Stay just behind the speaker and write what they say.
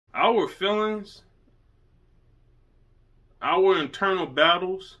our feelings, our internal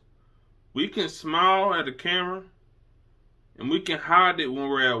battles, we can smile at the camera and we can hide it when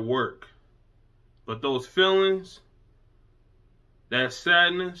we're at work. But those feelings, that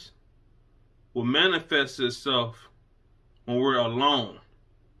sadness, will manifest itself when we're alone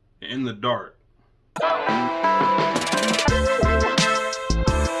and in the dark.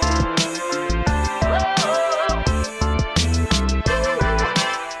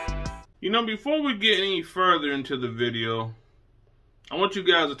 You know, before we get any further into the video, I want you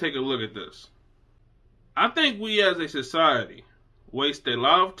guys to take a look at this. I think we as a society waste a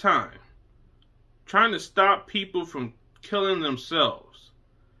lot of time trying to stop people from killing themselves,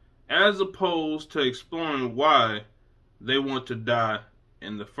 as opposed to exploring why they want to die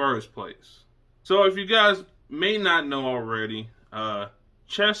in the first place. So if you guys may not know already,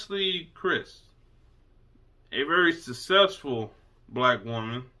 Cheslie Kryst, a very successful black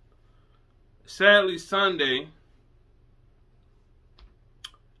woman, sadly Sunday,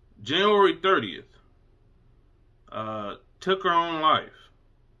 January 30th, took her own life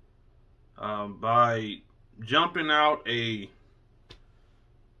by jumping out I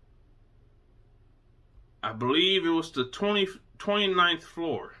believe it was the 29th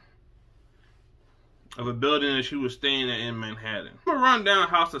floor of a building that she was staying at in Manhattan. I'm gonna run down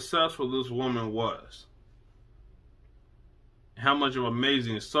how successful this woman was, how much of an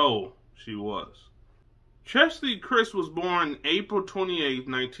amazing soul she was. Cheslie Kryst was born April 28,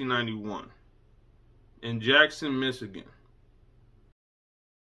 1991 in Jackson, Michigan.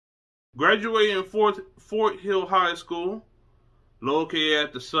 Graduated in Fort Hill High School, located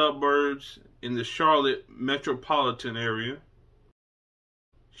at the suburbs in the Charlotte metropolitan area.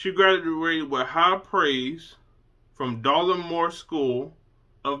 She graduated with high praise from Dartmouth School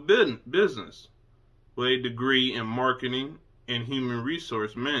of Business with a degree in marketing and human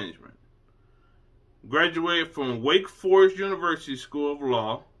resource management. Graduated from Wake Forest University School of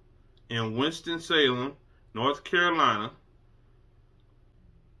Law in Winston-Salem, North Carolina,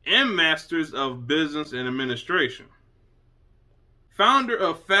 and Masters of Business and Administration. Founder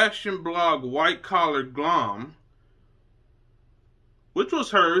of fashion blog White Collar Glam, which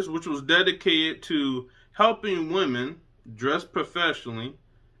was hers, which was dedicated to helping women dress professionally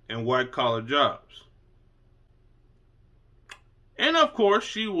in white collar jobs. And of course,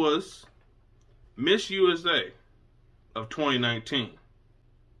 she was Miss USA of 2019.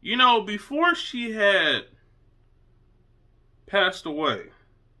 You know, before she had passed away,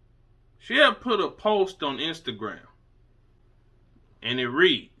 she had put a post on Instagram, and it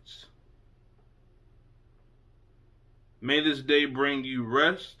reads, "May this day bring you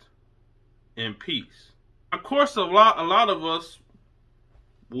rest and peace." Of course, a lot of us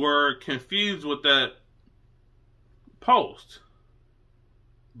were confused with that post,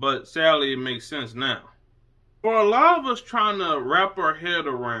 but sadly it makes sense now. For a lot of us trying to wrap our head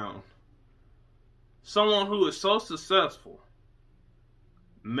around someone who is so successful,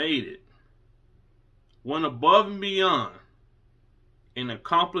 made it, went above and beyond in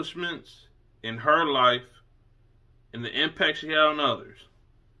accomplishments in her life and the impact she had on others,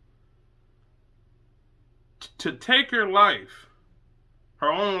 to take her life,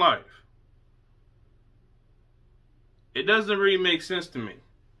 her own life, it doesn't really make sense to me.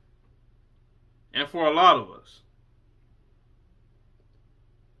 And for a lot of us.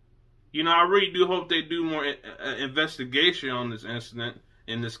 You know, I really do hope they do more investigation on this incident,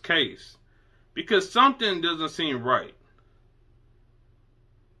 in this case, because something doesn't seem right.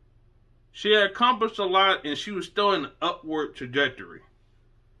 She had accomplished a lot and she was still in an upward trajectory.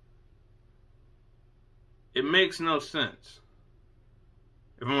 It makes no sense,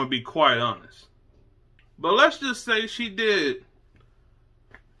 if I'm going to be quite honest. But let's just say she did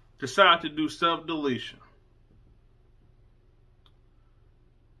decide to do self-deletion.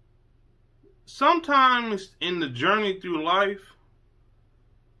 Sometimes in the journey through life,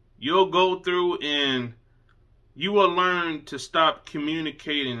 you'll go through and you will learn to stop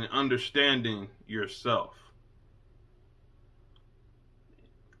communicating and understanding yourself.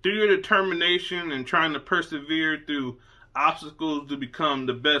 Through your determination and trying to persevere through obstacles to become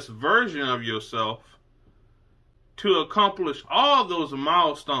the best version of yourself, to accomplish all those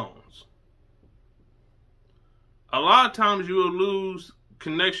milestones, a lot of times you will lose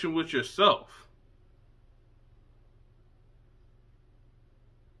connection with yourself.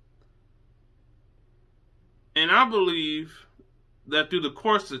 And I believe that through the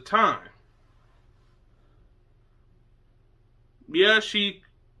course of time, yeah, she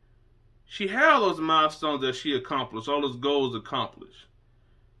had all those milestones that she accomplished, all those goals accomplished.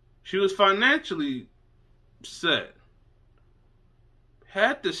 She was financially set,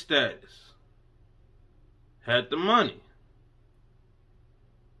 had the status, had the money.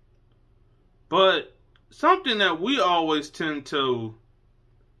 But something that we always tend to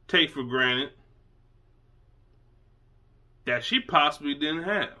take for granted that she possibly didn't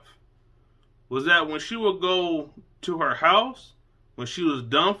have was that when she would go to her house, when she was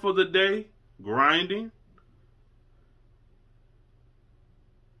done for the day, grinding,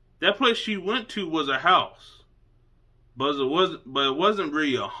 that place she went to was a house, but it wasn't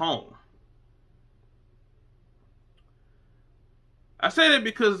really a home. I say that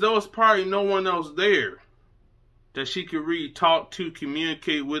because there was probably no one else there that she could really talk to,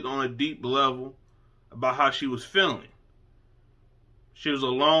 communicate with on a deep level about how she was feeling. She was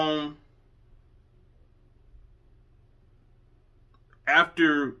alone.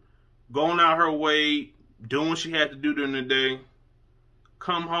 After going out her way, doing what she had to do during the day,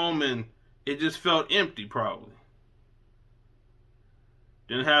 come home and it just felt empty probably.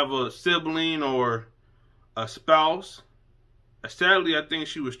 Didn't have a sibling or a spouse. Sadly, I think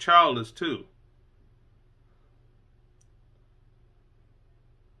she was childless too.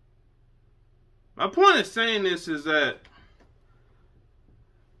 My point in saying this is that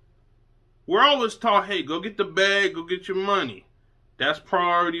we're always taught, hey, go get the bag, go get your money. That's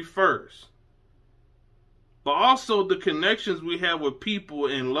priority first. But also the connections we have with people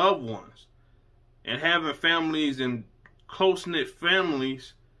and loved ones, and having families and close-knit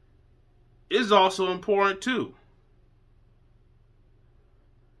families is also important too.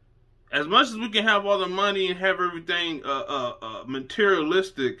 As much as we can have all the money and have everything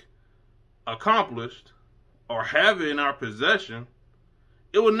materialistic accomplished or have it in our possession,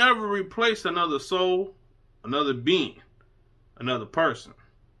 it will never replace another soul, another being, another person.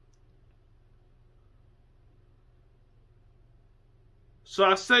 So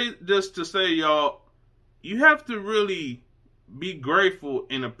I say this to say, y'all, you have to really be grateful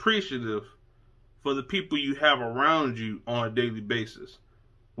and appreciative for the people you have around you on a daily basis.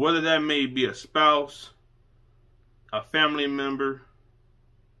 Whether that may be a spouse, a family member,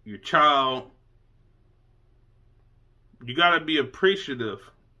 your child, you got to be appreciative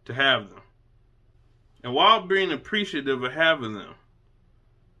to have them. And while being appreciative of having them,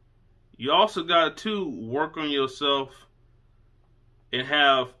 you also got to work on yourself and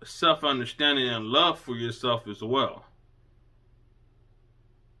have self-understanding and love for yourself as well.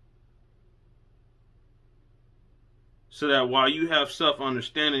 So that while you have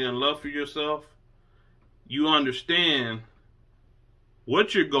self-understanding and love for yourself, you understand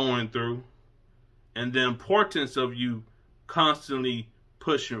what you're going through and the importance of you constantly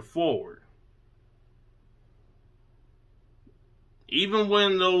pushing forward. Even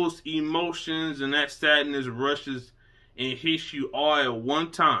when those emotions and that sadness rushes and hits you all at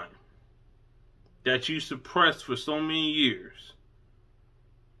one time that you suppressed for so many years,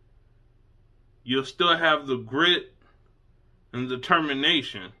 you'll still have the grit and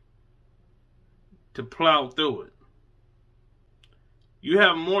determination to plow through it. You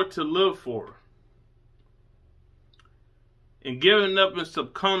have more to live for. And giving up and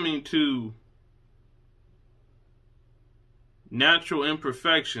succumbing to natural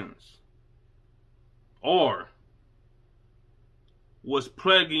imperfections or what's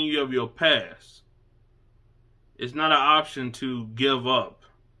plaguing you of your past, it's not an option to give up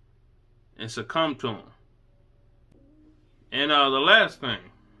and succumb to them. And the last thing,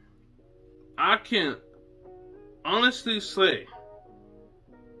 I can honestly say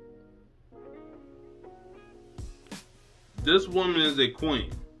this woman is a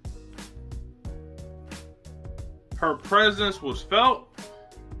queen. Her presence was felt,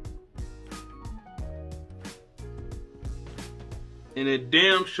 and it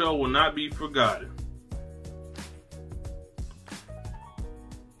damn sure will not be forgotten.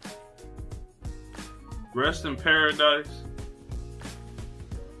 Rest in paradise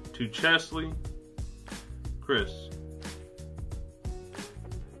to Cheslie Kryst.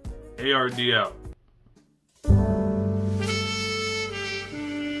 ARD out.